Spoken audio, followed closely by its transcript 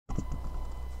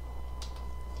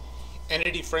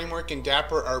Entity Framework and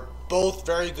Dapper are both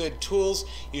very good tools.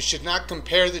 You should not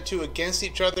compare the two against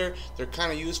each other. They're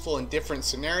kind of useful in different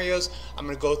scenarios. I'm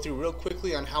going to go through real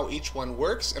quickly on how each one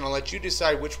works, and I'll let you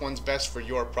decide which one's best for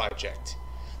your project.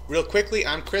 Real quickly,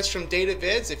 I'm Chris from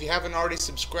DataVids. If you haven't already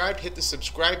subscribed, hit the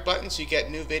subscribe button so you get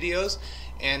new videos,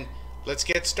 and let's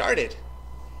get started.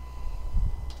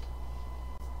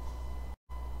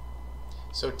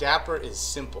 So Dapper is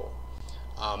simple.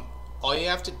 All you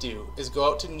have to do is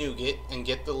go out to NuGet and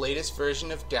get the latest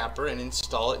version of Dapper and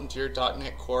install it into your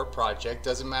 .NET Core project.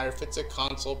 Doesn't matter if it's a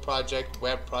console project,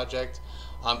 web project.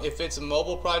 If it's a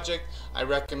mobile project, I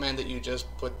recommend that you just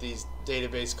put these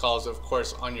database calls, of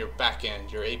course, on your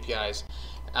backend, your APIs.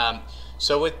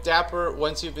 So with Dapper,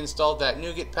 once you've installed that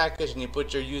NuGet package and you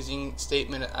put your using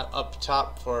statement up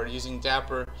top for using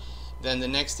Dapper, then the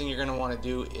next thing you're going to want to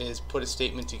do is put a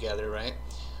statement together, right?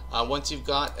 Once you've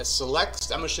got a select,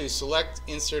 I'm going to show you select,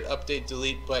 insert, update,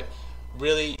 delete, but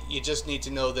really you just need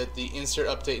to know that the insert,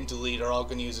 update, and delete are all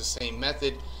going to use the same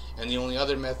method, and the only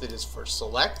other method is for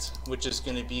select, which is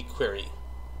going to be query.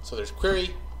 So there's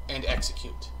query and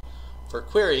execute. For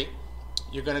query,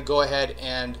 you're going to go ahead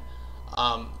and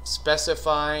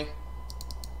specify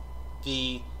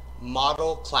the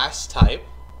model class type.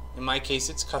 In my case,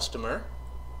 it's customer.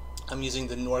 I'm using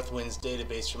the Northwinds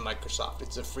database from Microsoft.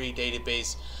 It's a free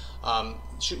database.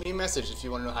 Shoot me a message if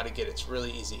you want to know how to get it. It's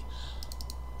really easy.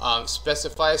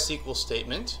 Specify a SQL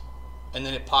statement, and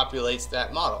then it populates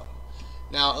that model.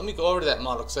 Now, let me go over to that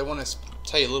model because I want to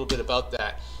tell you a little bit about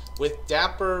that. With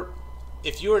Dapper,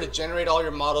 if you were to generate all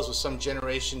your models with some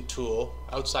generation tool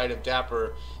outside of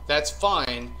Dapper, that's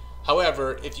fine.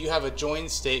 However, if you have a join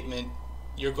statement,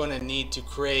 you're going to need to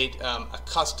create a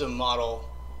custom model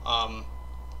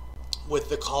with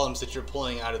the columns that you're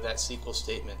pulling out of that SQL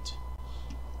statement.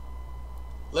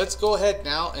 Let's go ahead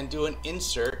now and do an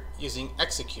insert using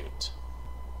execute.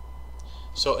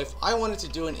 So if I wanted to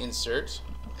do an insert,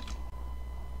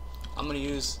 I'm going to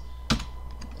use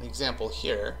an example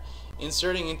here.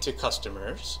 Inserting into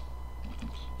customers.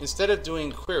 Instead of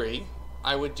doing query,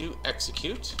 I would do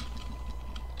execute.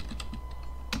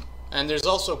 And there's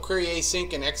also query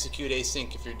async and execute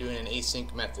async if you're doing an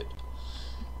async method.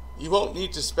 You won't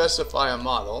need to specify a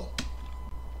model,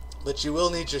 but you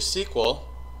will need your SQL,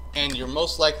 and you're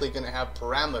most likely going to have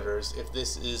parameters if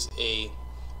this is a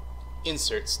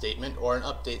insert statement or an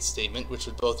update statement, which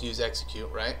would both use execute,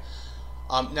 right?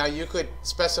 Now you could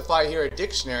specify here a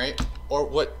dictionary, or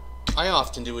what I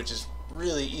often do, which is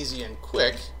really easy and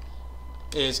quick,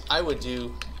 is I would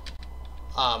do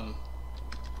the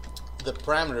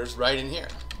parameters right in here.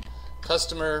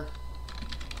 Customer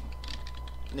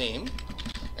name,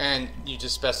 and you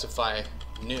just specify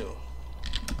new.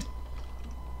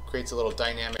 Creates a little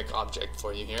dynamic object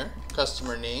for you here.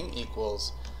 Customer name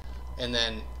equals, and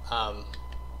then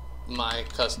my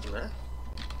customer,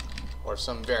 or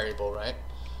some variable, right?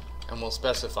 And we'll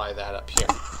specify that up here.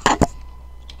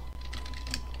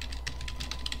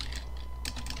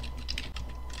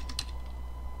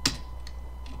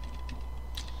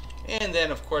 And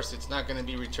then, of course, it's not going to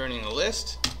be returning a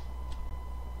list.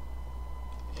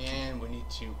 And we need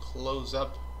to close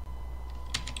up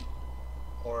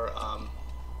or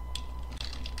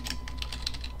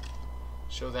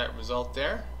show that result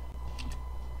there.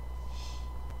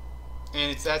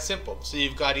 And it's that simple. So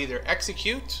you've got either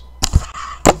execute,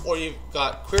 or you've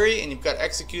got query, and you've got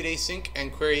execute async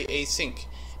and query async.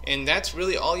 And that's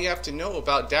really all you have to know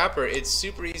about Dapper. It's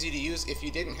super easy to use. If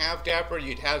you didn't have Dapper,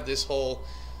 you'd have this whole,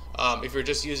 if you're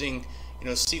just using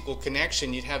SQL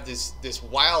connection, you'd have this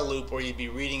while loop where you'd be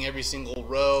reading every single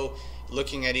row,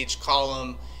 looking at each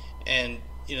column, and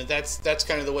that's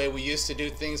kind of the way we used to do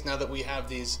things. Now that we have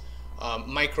these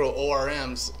micro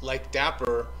ORMs like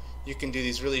Dapper, you can do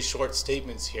these really short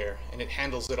statements here, and it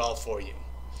handles it all for you.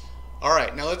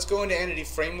 Alright, now let's go into Entity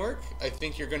Framework. I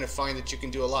think you're going to find that you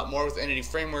can do a lot more with Entity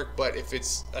Framework, but if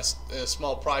it's a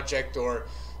small project or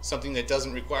something that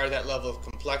doesn't require that level of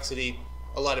complexity,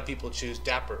 a lot of people choose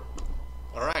Dapper.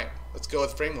 Alright, let's go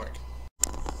with Framework.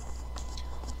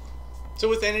 So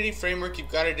with Entity Framework,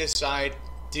 you've got to decide,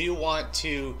 do you want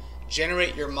to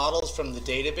generate your models from the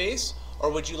database, or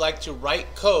would you like to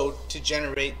write code to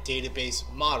generate database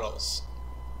models?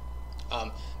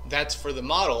 That's for the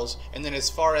models. And then as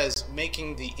far as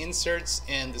making the inserts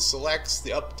and the selects,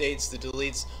 the updates, the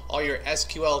deletes, all your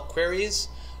SQL queries,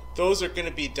 those are going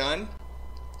to be done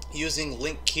using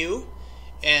LinkQ.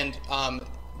 And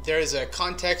there is a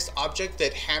context object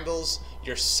that handles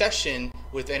your session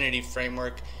with Entity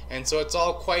Framework, and so it's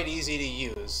all quite easy to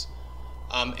use.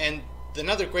 And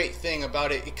another great thing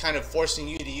about it kind of forcing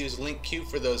you to use LINQ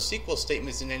for those SQL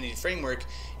statements in Entity Framework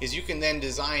is you can then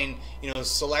design,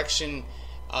 selection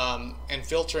and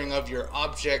filtering of your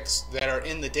objects that are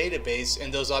in the database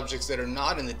and those objects that are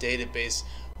not in the database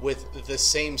with the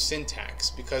same syntax,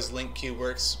 because LINQ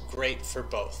works great for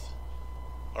both.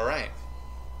 All right.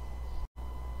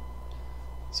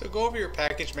 So go over your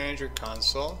Package Manager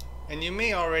console, and you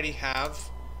may already have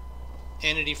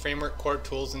Entity Framework Core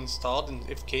Tools installed. In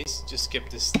if case, just skip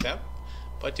this step.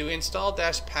 But do install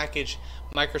 -package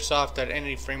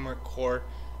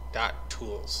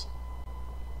Microsoft.entityframeworkcore.tools.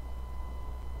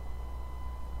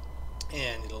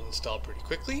 And it'll install pretty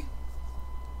quickly.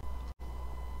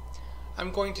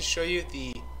 I'm going to show you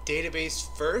the database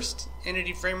first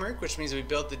entity framework, which means we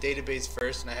build the database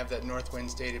first, and I have that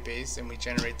Northwinds database, and we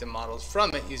generate the models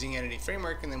from it using entity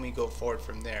framework, and then we go forward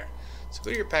from there. So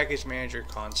go to your Package Manager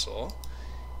console,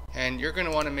 and you're going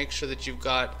to want to make sure that you've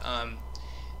got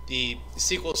the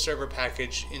SQL Server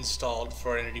package installed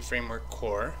for Entity Framework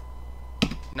Core.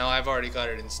 Now I've already got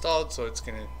it installed, so it's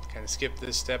going to kind of skip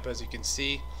this step, as you can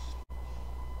see.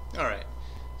 Alright,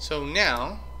 so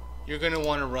now you're going to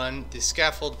want to run the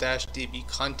scaffold-db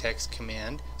context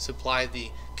command, supply the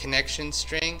connection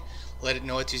string, let it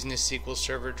know it's using a SQL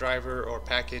Server driver or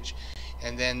package,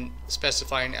 and then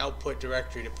specify an output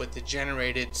directory to put the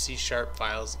generated C#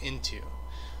 files into.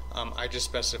 I just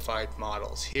specified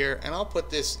models here, and I'll put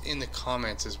this in the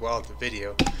comments as well of the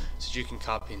video so you can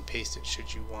copy and paste it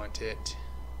should you want it.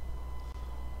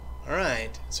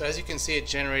 Alright, so as you can see, it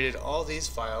generated all these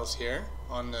files here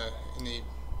in the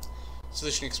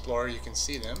Solution Explorer. You can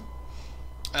see them,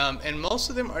 and most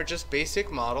of them are just basic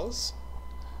models.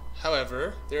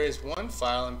 However, there is one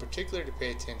file in particular to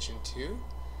pay attention to,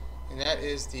 and that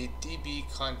is the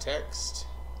db context,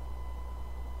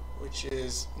 which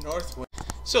is Northwind.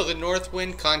 So the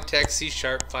Northwind context C#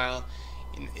 file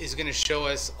is going to show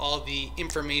us all the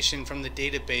information from the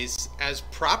database as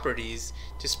properties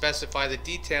to specify the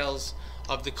details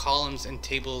of the columns and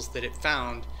tables that it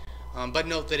found. But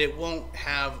note that it won't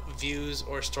have views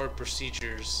or stored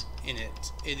procedures in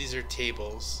it. These are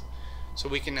tables. So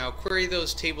we can now query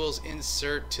those tables,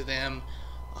 insert to them,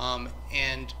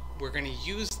 and we're going to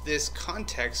use this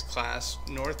context class,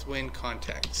 Northwind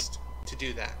context, to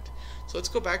do that. So let's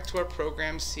go back to our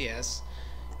program CS,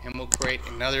 and we'll create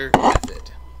another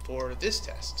method for this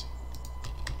test.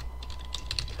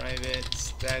 Private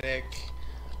static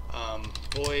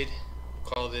void,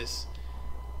 call this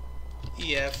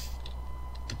EF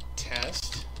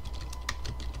test,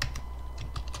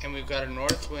 and we've got a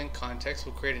Northwind context.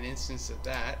 We'll create an instance of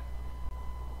that.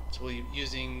 So we'll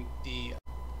using the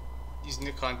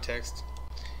context,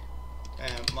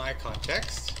 my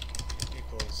context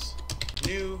equals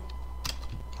new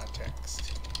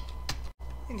context,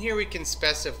 and here we can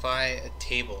specify a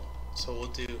table. So we'll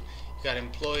do, you got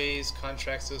employees,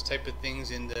 contracts, those type of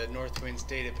things in the Northwinds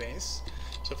database.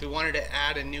 So if we wanted to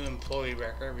add a new employee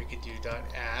record, we could do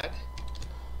 .add.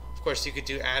 Of course, you could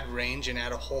do add range and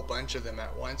add a whole bunch of them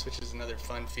at once, which is another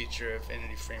fun feature of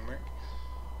Entity Framework.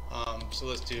 So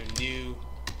let's do new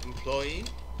employee.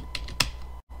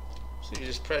 So you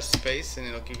just press space and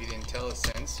it'll give you the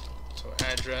IntelliSense. So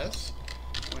address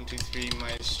 123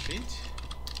 My Street,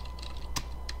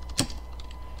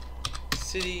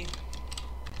 city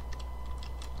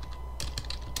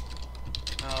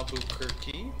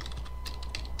Albuquerque,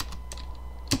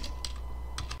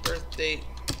 birth date.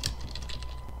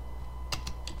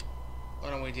 Why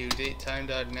don't we do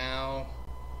datetime.now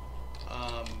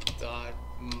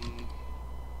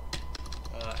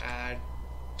add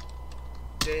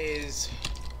days,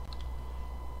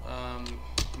 and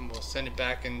we'll send it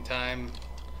back in time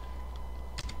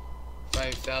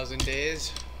 5,000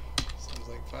 days. Sounds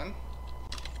like fun.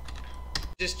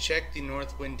 Just check the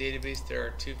Northwind database. There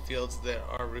are two fields that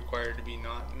are required to be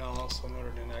not null, so in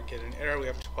order to not get an error, we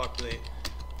have to populate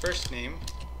first name.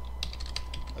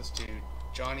 Let's do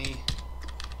Johnny,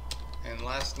 and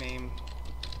last name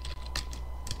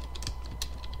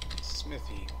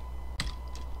Smithy.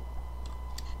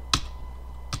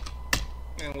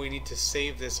 And we need to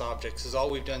save this object, because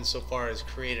all we've done so far is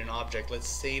create an object. Let's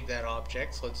save that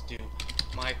object. So let's do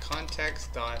my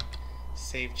context dot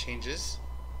save changes.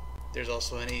 There's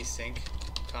also an async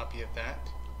copy of that,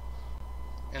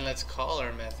 and let's call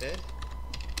our method.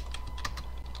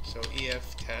 So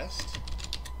EF test,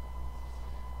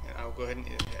 and I'll go ahead and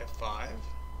hit F5.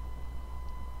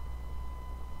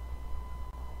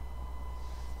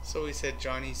 So we said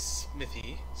Johnny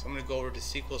Smithy, so I'm going to go over to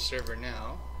SQL Server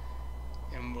now,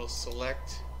 and we'll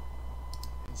select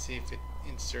and see if it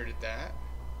inserted that,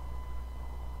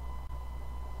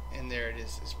 and there it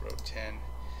is, this row 10.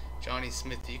 Johnny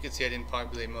Smith. You can see I didn't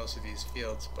populate most of these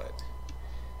fields, but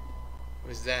it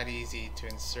was that easy to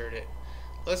insert it.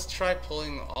 Let's try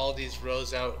pulling all these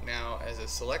rows out now as a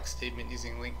select statement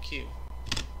using LINQ.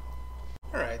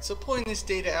 Alright, so pulling this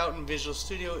data out in Visual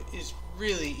Studio is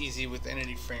really easy with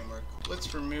Entity Framework.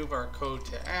 Let's remove our code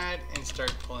to add and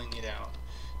start pulling it out.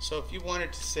 So if you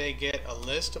wanted to say get a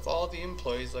list of all the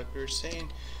employees like we were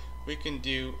saying, we can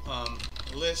do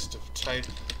list of type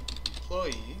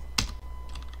employee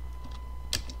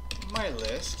my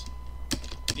list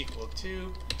equal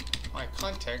to my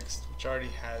context, which already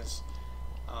has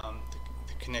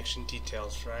the connection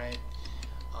details, right?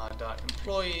 Dot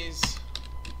employees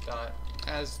dot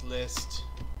as list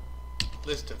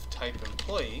of type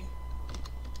employee.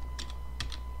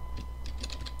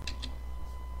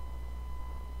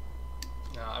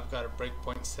 Now I've got a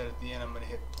breakpoint set at the end. I'm going to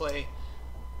hit play,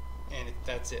 and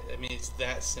that's it. I mean, it's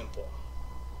that simple.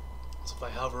 So if I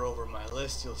hover over my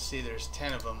list, you'll see there's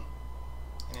 10 of them,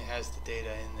 and it has the data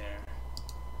in there.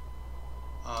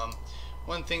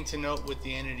 One thing to note with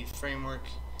the Entity Framework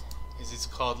is it's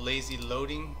called lazy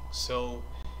loading. So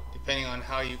depending on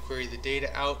how you query the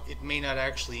data out, it may not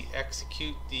actually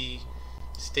execute the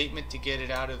statement to get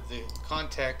it out of the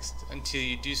context until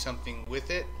you do something with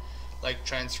it, like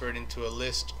transfer it into a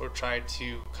list or try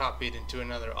to copy it into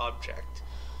another object.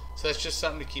 So that's just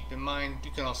something to keep in mind.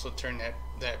 You can also turn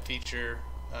that feature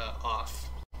off.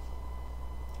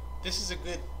 This is a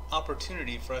good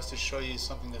opportunity for us to show you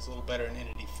something that's a little better in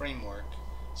Entity Framework.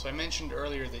 So I mentioned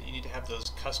earlier that you need to have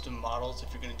those custom models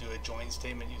if you're going to do a join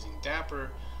statement using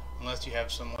Dapper, unless you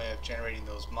have some way of generating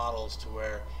those models to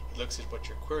where it looks at what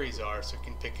your queries are, so it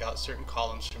can pick out certain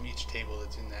columns from each table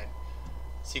that's in that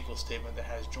SQL statement that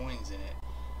has joins in it.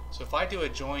 So if I do a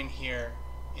join here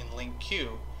in LINQ,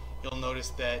 you'll notice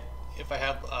that if I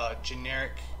have a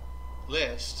generic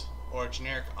list or a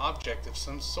generic object of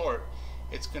some sort,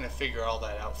 it's going to figure all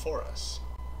that out for us.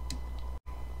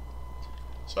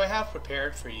 So I have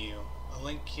prepared for you a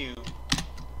LINQ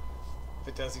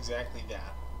that does exactly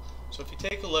that. So if you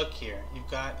take a look here, you've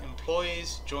got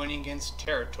employees joining against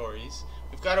territories.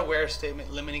 We've got a where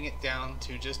statement limiting it down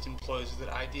to just employees with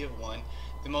an ID of 1.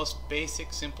 The most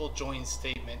basic simple join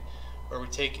statement where we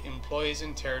take employees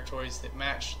and territories that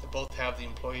match, that both have the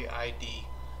employee ID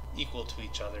equal to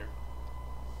each other.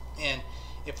 And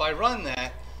if I run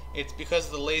that, it's because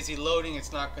of the lazy loading,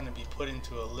 it's not going to be put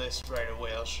into a list right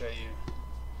away. I'll show you.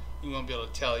 You won't be able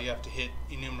to tell. You have to hit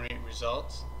enumerate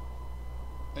results.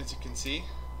 As you can see,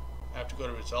 I have to go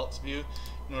to results view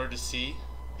in order to see,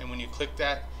 and when you click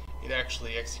that, it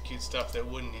actually executes stuff that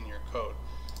wouldn't in your code.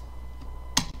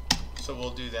 So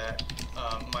we'll do that.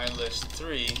 My list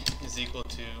 3 is equal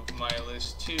to my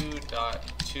list 2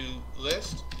 dot to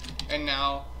list, and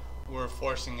now we're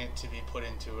forcing it to be put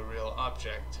into a real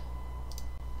object.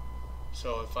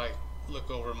 So if I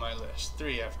look over my list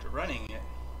 3 after running it,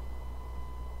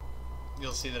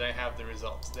 you'll see that I have the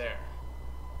results there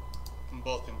from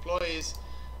both employees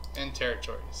and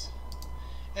territories,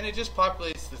 and it just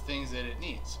populates the things that it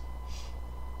needs.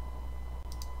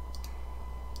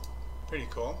 Pretty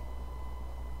cool.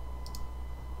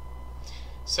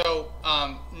 So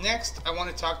next I want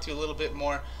to talk to you a little bit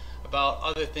more about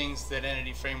other things that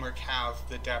Entity Framework have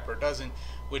that Dapper doesn't,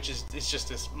 which is it's just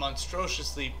this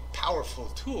monstrously powerful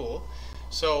tool.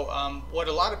 So what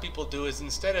a lot of people do is,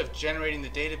 instead of generating the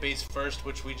database first,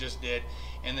 which we just did,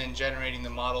 and then generating the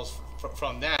models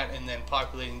from that, and then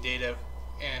populating data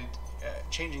and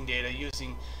changing data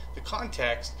using the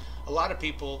context, a lot of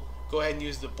people go ahead and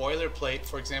use the boilerplate,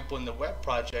 for example, in the web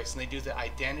projects, and they do the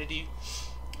identity.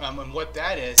 And what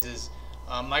that is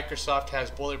Microsoft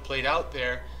has boilerplate out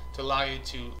there to allow you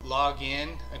to log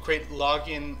in and create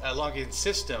login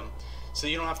system, so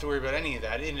you don't have to worry about any of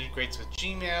that. It integrates with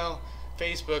Gmail,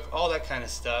 Facebook, all that kind of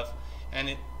stuff, and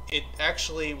it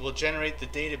actually will generate the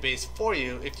database for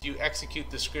you if you execute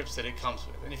the scripts that it comes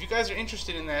with. And if you guys are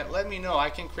interested in that, let me know.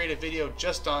 I can create a video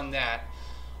just on that.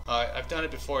 I've done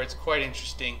it before. It's quite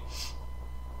interesting.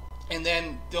 And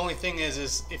then the only thing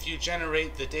is if you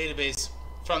generate the database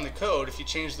from the code, if you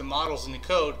change the models in the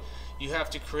code, you have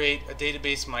to create a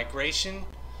database migration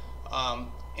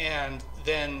and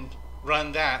then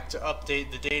run that to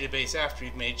update the database after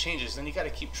you've made changes. Then you got to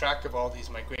keep track of all these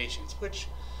migrations, which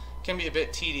can be a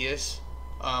bit tedious,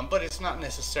 but it's not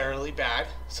necessarily bad.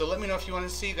 So let me know if you want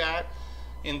to see that.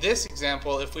 In this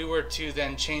example, if we were to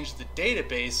then change the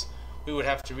database, we would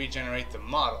have to regenerate the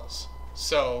models.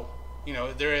 So, you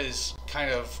know, there is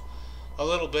kind of a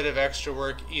little bit of extra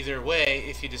work either way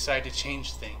if you decide to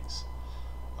change things.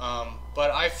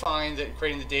 But I find that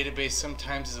creating the database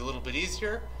sometimes is a little bit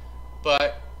easier,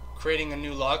 but creating a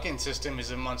new login system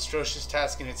is a monstrous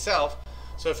task in itself.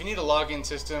 So if you need a login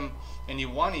system and you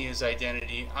want to use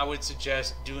identity, I would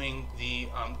suggest doing the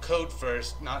code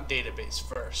first, not database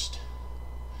first.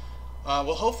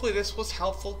 Well, hopefully this was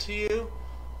helpful to you.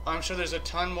 I'm sure there's a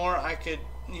ton more I could,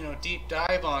 deep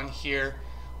dive on here,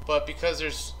 but because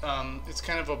there's it's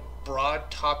kind of a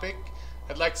broad topic,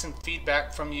 I'd like some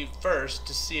feedback from you first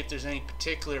to see if there's any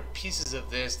particular pieces of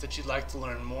this that you'd like to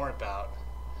learn more about.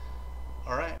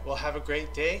 Alright, well, have a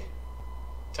great day.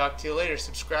 Talk to you later.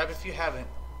 Subscribe if you haven't.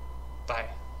 Bye.